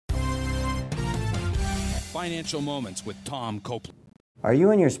Financial Moments with Tom Copeland. Are you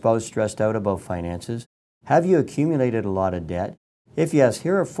and your spouse stressed out about finances? Have you accumulated a lot of debt? If yes,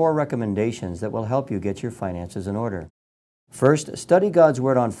 here are 4 recommendations that will help you get your finances in order. First, study God's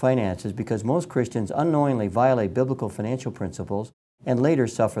Word on finances because most Christians unknowingly violate biblical financial principles and later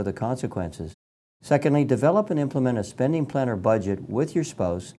suffer the consequences. Secondly, develop and implement a spending plan or budget with your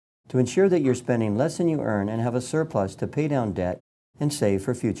spouse to ensure that you're spending less than you earn and have a surplus to pay down debt and save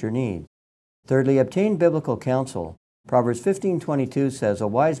for future needs. Thirdly, obtain biblical counsel. Proverbs 15:22 says, "A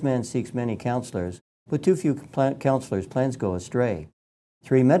wise man seeks many counselors, but too few counselors' plans go astray."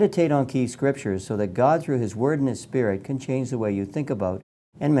 3. Meditate on key scriptures so that God, through His Word and His Spirit, can change the way you think about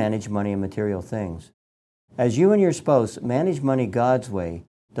and manage money and material things. As you and your spouse manage money God's way,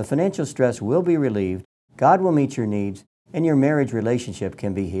 the financial stress will be relieved, God will meet your needs, and your marriage relationship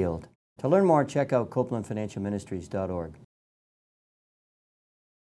can be healed. To learn more, check out CopelandFinancialMinistries.org.